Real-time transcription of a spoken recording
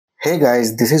Hey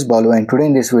guys, this is Balu and today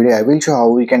in this video I will show how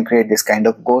we can create this kind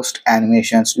of ghost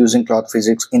animations using cloth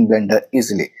physics in Blender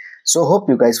easily. So hope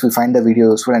you guys will find the video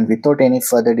useful, and without any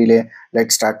further delay,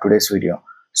 let's start today's video.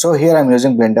 So here I'm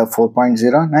using Blender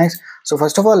 4.0, nice. So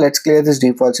first of all, let's clear this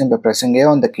default scene by pressing A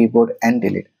on the keyboard and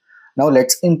delete. Now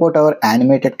let's import our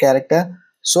animated character.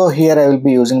 So here I will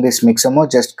be using this Mixamo.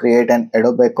 Just create an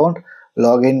Adobe account,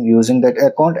 log in using that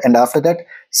account, and after that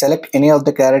select any of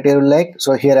the character you like.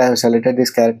 So here I have selected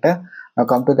this character. Now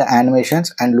come to the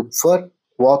animations and look for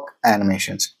walk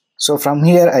animations. So from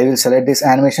here I will select this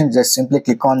animation. Just simply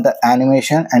click on the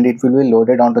animation and it will be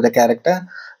loaded onto the character.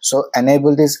 So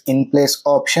enable this in place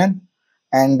option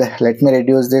and let me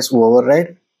reduce this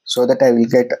override so that I will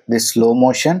get this slow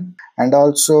motion, and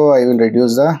also I will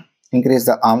increase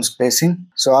the arm spacing.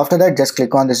 So after that just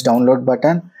click on this download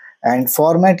button and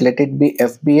format, let it be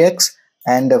FBX,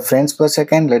 and frames per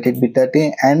second let it be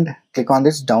 30, and click on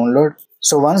this download.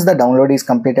 So once the download is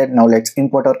completed, now let's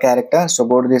import our character. So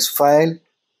go to this file,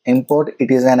 import,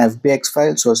 it is an FBX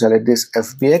file, so select this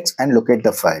FBX and locate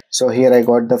the file. So here I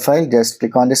got the file, just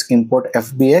click on this import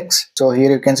FBX. So here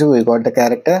you can see we got the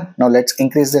character. Now let's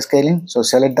increase the scaling. So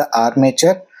select the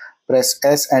armature, press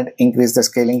S and increase the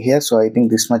scaling here. So I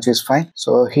think this much is fine.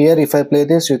 So here if I play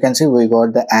this, you can see we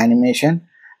got the animation,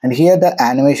 and here the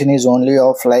animation is only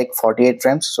of like 48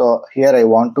 frames. So here I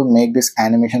want to make this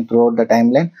animation throughout the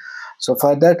timeline. So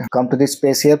for that, come to this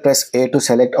space here, press A to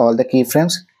select all the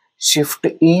keyframes, Shift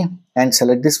E and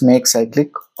select this make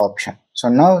cyclic option. So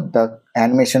now the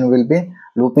animation will be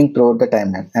looping throughout the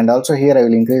timeline, and also here I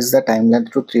will increase the time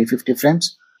length to 350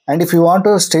 frames. And if you want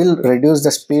to still reduce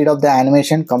the speed of the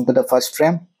animation, come to the first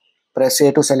frame, press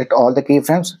A to select all the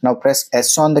keyframes. Now press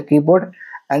S on the keyboard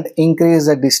and increase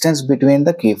the distance between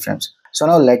the keyframes. So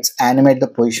now let's animate the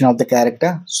position of the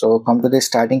character. So come to the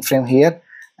starting frame here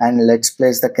and let's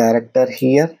place the character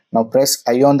here. Now press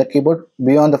I on the keyboard,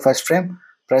 be on the first frame,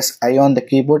 press I on the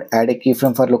keyboard, add a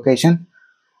keyframe for location.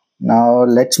 Now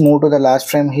let's move to the last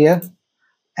frame here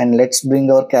and let's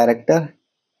bring our character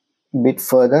a bit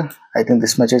further. I think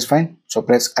this much is fine. So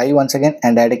press I once again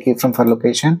and add a keyframe for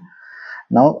location.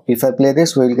 Now if I play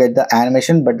this, we will get the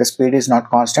animation, but the speed is not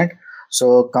constant.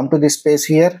 So come to this space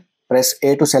here, press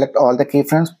A to select all the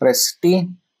keyframes, press T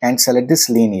and select this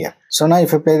linear. So now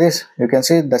if I play this, you can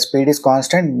see the speed is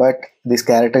constant, but this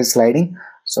character is sliding.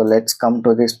 So let's come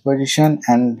to this position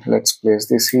and let's place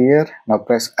this here. Now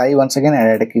press I once again and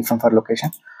add a keyframe for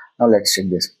location. Now let's check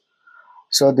this.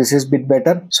 So this is bit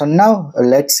better. So now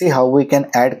let's see how we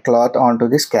can add cloth onto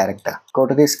this character. Go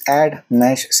to this add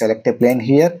mesh, select a plane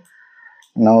here.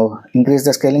 Now increase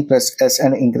the scaling, press S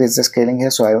and increase the scaling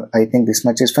here. So I think this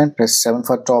much is fine. Press 7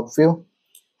 for top view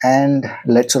and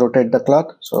let's rotate the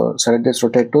cloth. So select this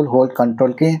rotate tool, hold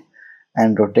Ctrl key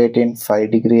and rotate in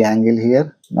 5-degree angle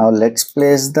here. Now let's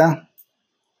place the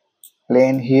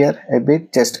plane here a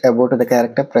bit just above to the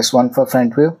character. Press 1 for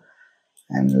front view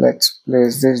and let's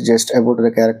place this just above to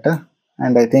the character,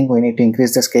 and I think we need to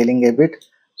increase the scaling a bit.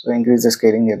 So increase the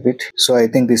scaling a bit. So I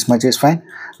think this much is fine.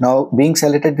 Now being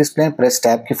selected this plane, press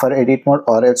tab key for edit mode,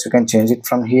 or else you can change it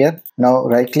from here. Now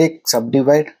right click,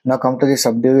 subdivide. Now come to the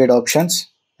subdivide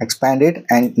options, expand it,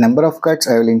 and number of cuts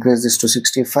I will increase this to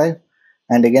 65,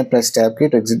 and again press tab key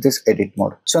to exit this edit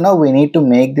mode. So now we need to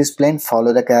make this plane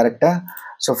follow the character.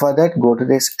 So for that, go to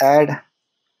this add,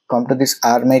 come to this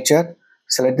armature,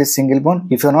 select this single bone.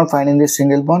 If you're not finding this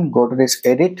single bone, go to this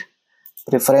edit,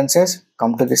 preferences,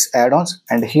 come to this add-ons,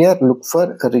 and here look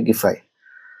for rigify.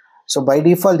 So by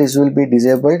default this will be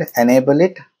disabled, enable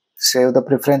it, save the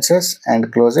preferences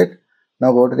and close it.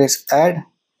 Now go to this add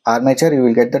armature, you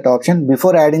will get that option.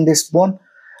 Before adding this bone,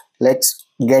 let's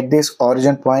get this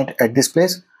origin point at this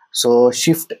place. So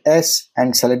shift S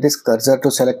and select this cursor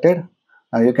to selected.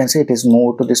 Now you can see it is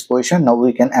moved to this position. Now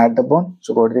we can add the bone.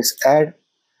 So go to this add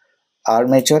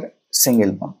armature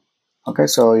single bone. Okay,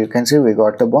 so you can see we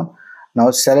got the bone. Now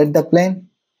select the plane,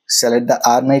 select the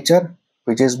armature,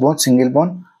 which is bone, single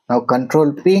bone. Now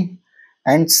Ctrl P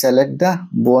and select the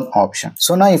bone option.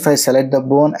 So now if I select the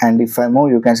bone and if I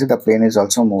move, you can see the plane is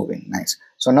also moving. Nice.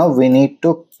 So now we need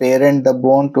to parent the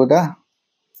bone to the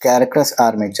character's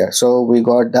armature. So we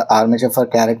got the armature for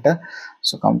character.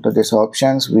 So come to this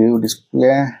options, view,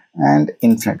 display and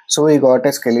infinite. So we got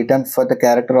a skeleton for the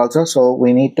character also. So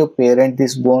we need to parent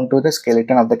this bone to the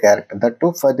skeleton of the character, that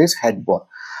too for this head bone.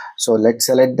 So let's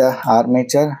select the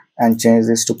armature and change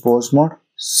this to pose mode.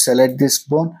 Select this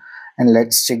bone and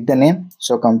let's check the name.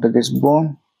 So come to this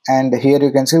bone and here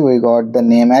you can see we got the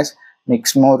name as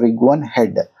Mixamo Rig 1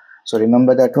 head. So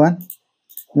remember that one.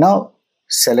 Now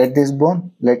select this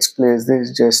bone. Let's place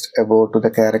this just above to the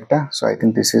character. So I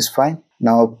think this is fine.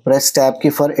 Now press tab key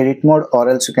for edit mode, or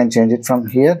else you can change it from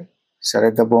here.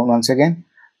 Select the bone once again.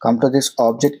 Come to this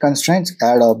object constraints,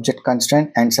 add object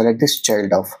constraint and select this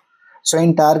child of. So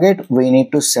in target, we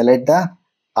need to select the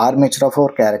armature of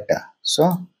our character.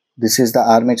 So this is the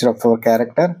armature of our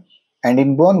character, and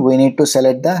in bone we need to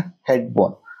select the head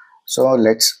bone. So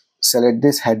let's select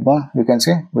this head bone. You can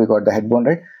see we got the head bone,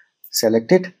 right?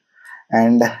 Select it,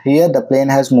 and here the plane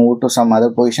has moved to some other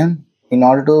position. In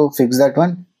order to fix that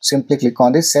one, simply click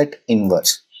on this set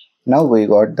inverse. Now we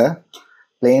got the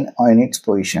plane in its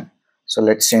position. So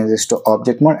let's change this to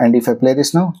object mode, and if I play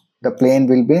this now, the plane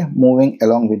will be moving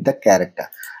along with the character.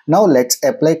 Now let's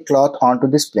apply cloth onto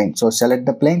this plane. So select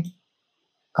the plane,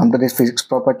 come to this physics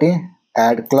property,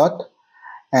 add cloth,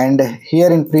 and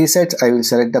here in presets I will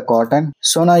select the cotton.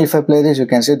 So now if I play this, you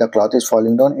can see the cloth is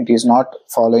falling down. It is not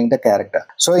following the character.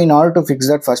 So in order to fix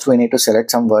that, first we need to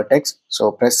select some vertex.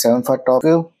 So press 7 for top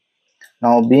view.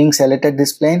 Now being selected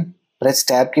this plane, press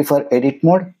tab key for edit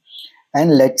mode,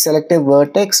 and let's select a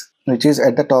vertex which is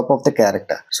at the top of the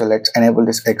character. So let's enable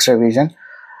this extra vision.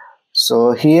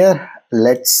 So here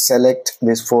let's select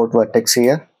this fourth vertex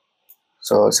here.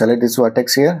 So select this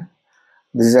vertex here.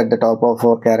 This is at the top of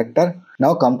our character.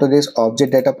 Now come to this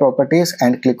object data properties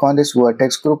and click on this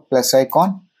vertex group plus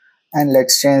icon, and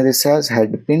let's change this as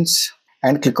head pins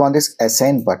and click on this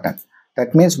assign button.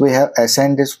 That means we have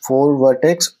assigned this 4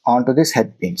 vertex onto this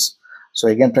head pins. So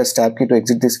again press tab key to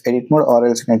exit this edit mode, or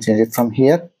else you can change it from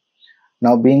here.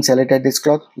 Now being selected this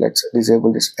cloth, let's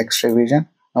disable this extra vision.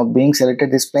 Now being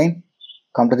selected this plane,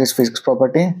 come to this physics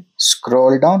property,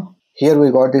 scroll down. Here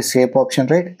we got this shape option,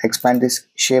 right? Expand this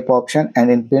shape option,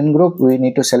 and in pin group we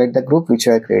need to select the group which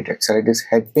I created. Select this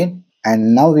head pin,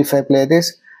 and now if I play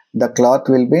this, the cloth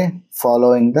will be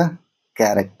following the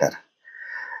character.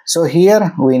 So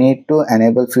here we need to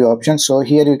enable few options. So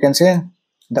here you can say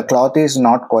the cloth is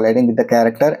not colliding with the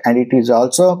character, and it is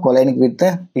also colliding with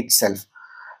the itself.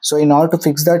 So in order to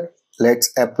fix that,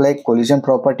 let's apply collision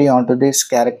property onto this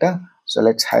character. So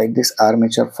let's hide this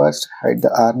armature first, hide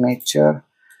the armature,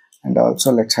 and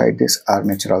also let's hide this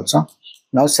armature also.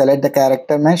 Now select the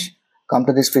character mesh, come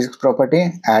to this physics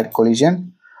property, add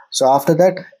collision. So after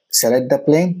that, select the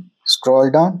plane, scroll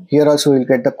down. Here also we'll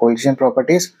get the collision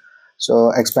properties.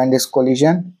 So expand this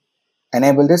collision,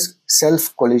 enable this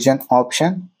self collision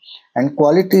option, and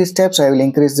quality steps I will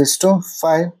increase this to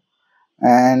 5,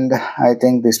 and I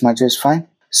think this much is fine.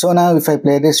 So now if I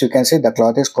play this, you can see the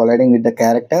cloth is colliding with the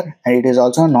character, and it is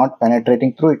also not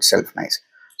penetrating through itself. Nice.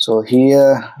 So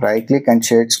here right click and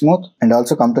shade smooth, and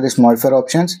also come to this modifier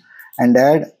options and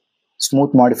add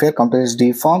smooth modifier. Come to this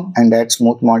deform and add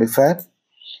smooth modifier,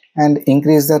 and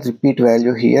increase the repeat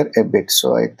value here a bit.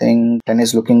 So I think 10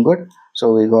 is looking good.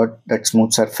 So we got that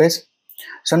smooth surface.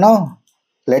 So now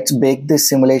let's bake this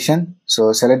simulation.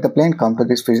 So select the plane, come to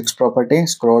this physics property,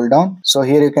 scroll down. So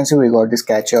here you can see we got this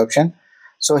cache option.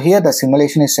 So here the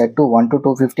simulation is set to 1 to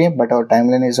 250, but our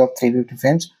timeline is of 350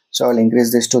 frames. So I'll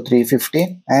increase this to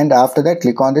 350, and after that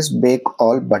click on this bake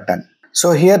all button.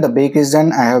 So here the bake is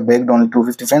done. I have baked only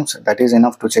 250 frames. That is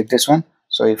enough to check this one.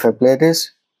 So if I play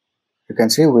this, you can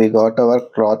see we got our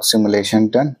cloth simulation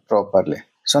done properly.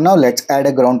 So now let's add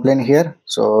a ground plane here.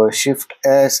 So shift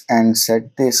S and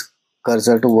set this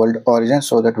cursor to world origin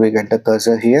so that we get the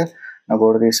cursor here. Now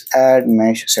go to this add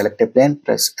mesh, select a plane,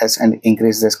 press S and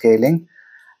increase the scaling.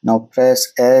 Now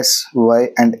press S, Y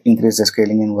and increase the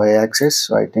scaling in Y axis.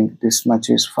 So I think this much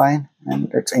is fine, and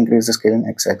let's increase the scale in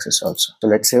X axis also. So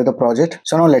let's save the project.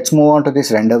 So now let's move on to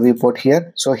this render viewport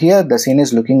here. So here the scene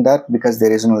is looking dark because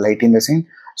there is no light in the scene.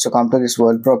 So come to this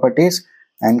world properties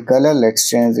and color, let's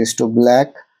change this to black,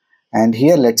 and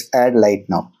here let's add light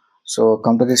now. So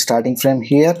come to this starting frame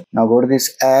here. Now go to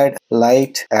this add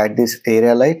light, add this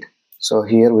area light. So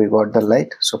here we got the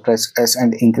light. So press S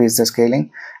and increase the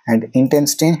scaling, and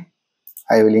intensity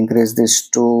I will increase this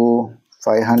to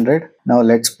 500. Now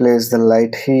let's place the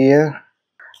light here.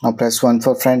 Now press 1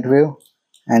 for front view,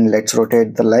 and let's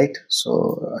rotate the light.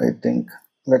 So I think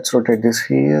let's rotate this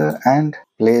here and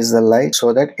place the light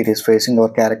so that it is facing our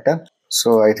character.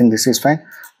 So I think this is fine.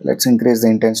 Let's increase the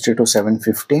intensity to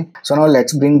 750. So now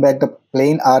let's bring back the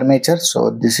plane armature.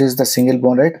 So this is the single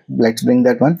bone, right? Let's bring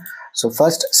that one. So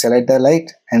first select the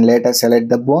light and later select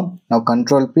the bone. Now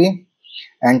Control P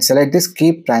and select this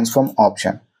keep transform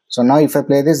option. So now if I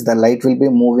play this, the light will be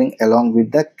moving along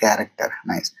with the character.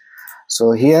 Nice.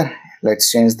 So here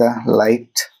let's change the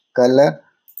light color.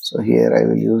 So here I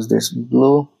will use this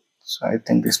blue. So I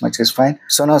think this much is fine.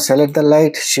 So now select the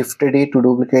light, shift D to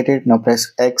duplicate it. Now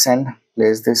press X and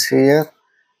place this here,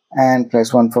 and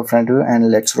press 1 for front view,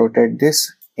 and let's rotate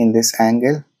this in this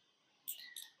angle,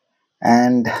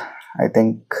 and I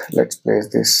think let's place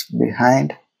this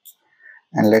behind,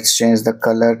 and let's change the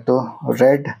color to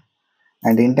red,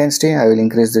 and intensity I will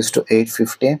increase this to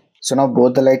 850. So now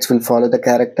both the lights will follow the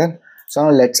character. So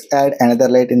now let's add another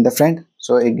light in the front.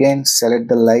 So again select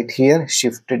the light here,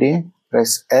 shift D,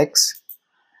 press X,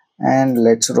 and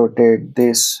let's rotate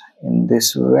this in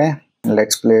this way.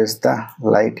 Let's place the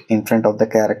light in front of the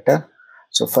character.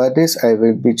 So for this I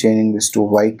will be changing this to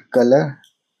white color,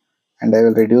 and I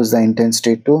will reduce the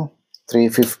intensity to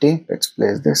 350. Let's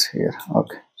place this here.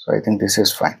 Okay, so I think this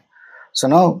is fine. So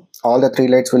now all the three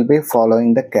lights will be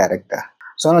following the character.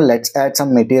 So now let's add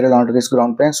some material onto this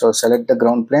ground plane. So select the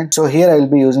ground plane. So here I will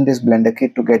be using this Blender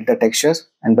kit to get the textures,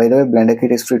 and by the way Blender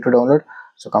kit is free to download.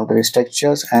 So come to these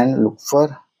textures and look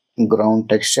for ground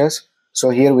textures. So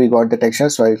here we got the texture,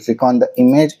 so I click on the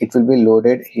image, it will be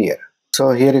loaded here.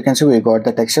 So here you can see we got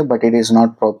the texture, but it is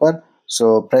not proper.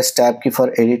 So press tab key for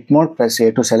edit mode, press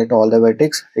A to select all the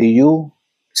vertex, you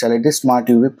select the smart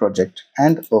UV project,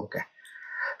 and okay.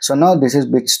 So now this is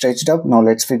bit stretched up. Now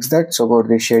let's fix that. So go to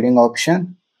the shading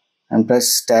option and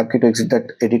press tab key to exit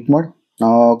that edit mode.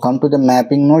 Now come to the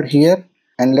mapping node here,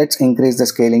 and let's increase the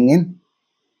scaling in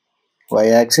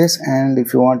y-axis, and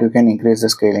if you want you can increase the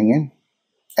scaling in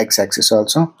x-axis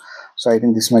also. So I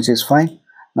think this much is fine.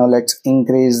 Now let's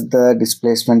increase the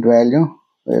displacement value.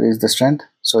 Where is the strength?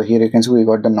 So here you can see we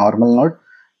got the normal node.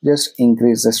 Just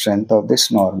increase the strength of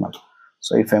this normal.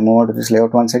 So if I move on to this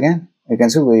layout once again, you can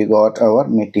see we got our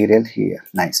material here.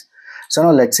 Nice. So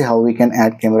now let's see how we can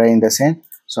add camera in the scene.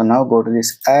 So now go to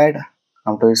this add,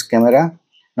 come to this camera.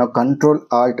 Now Control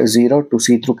Alt 0 to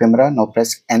see through camera. Now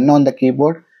press N on the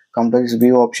keyboard. Come to this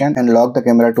view option and lock the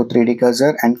camera to 3D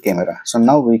cursor and camera. So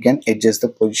now we can adjust the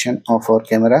position of our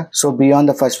camera. So beyond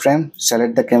the first frame,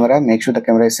 select the camera, make sure the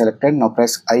camera is selected. Now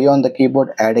press I on the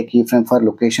keyboard, add a keyframe for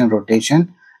location,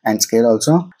 rotation and scale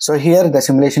also. So here the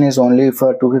simulation is only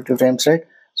for 250 frames, right?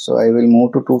 So I will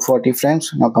move to 240 frames.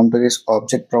 Now come to this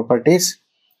object properties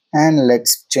and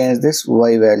let's change this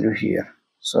Y value here.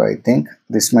 So I think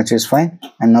this much is fine.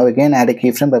 And now again add a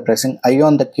keyframe by pressing I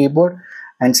on the keyboard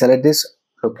and select this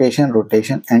location,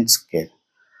 rotation and scale.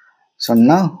 So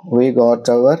now we got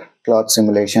our cloth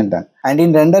simulation done. And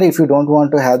in render, if you don't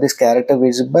want to have this character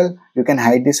visible, you can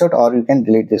hide this out or you can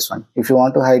delete this one. If you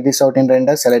want to hide this out in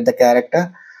render, select the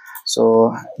character.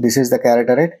 So this is the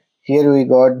character, right? Here we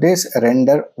got this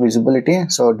render visibility.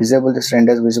 So disable this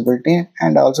render visibility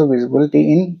and also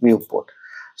visibility in viewport.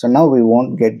 So now we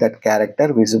won't get that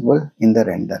character visible in the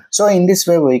render. So in this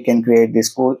way we can create these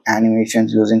cool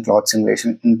animations using cloth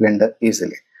simulation in Blender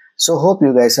easily. So hope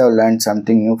you guys have learned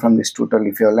something new from this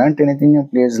tutorial. If you have learned anything new,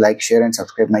 please like, share and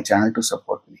subscribe my channel to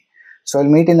support me. So I'll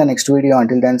meet in the next video.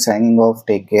 Until then, signing off.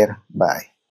 Take care. Bye.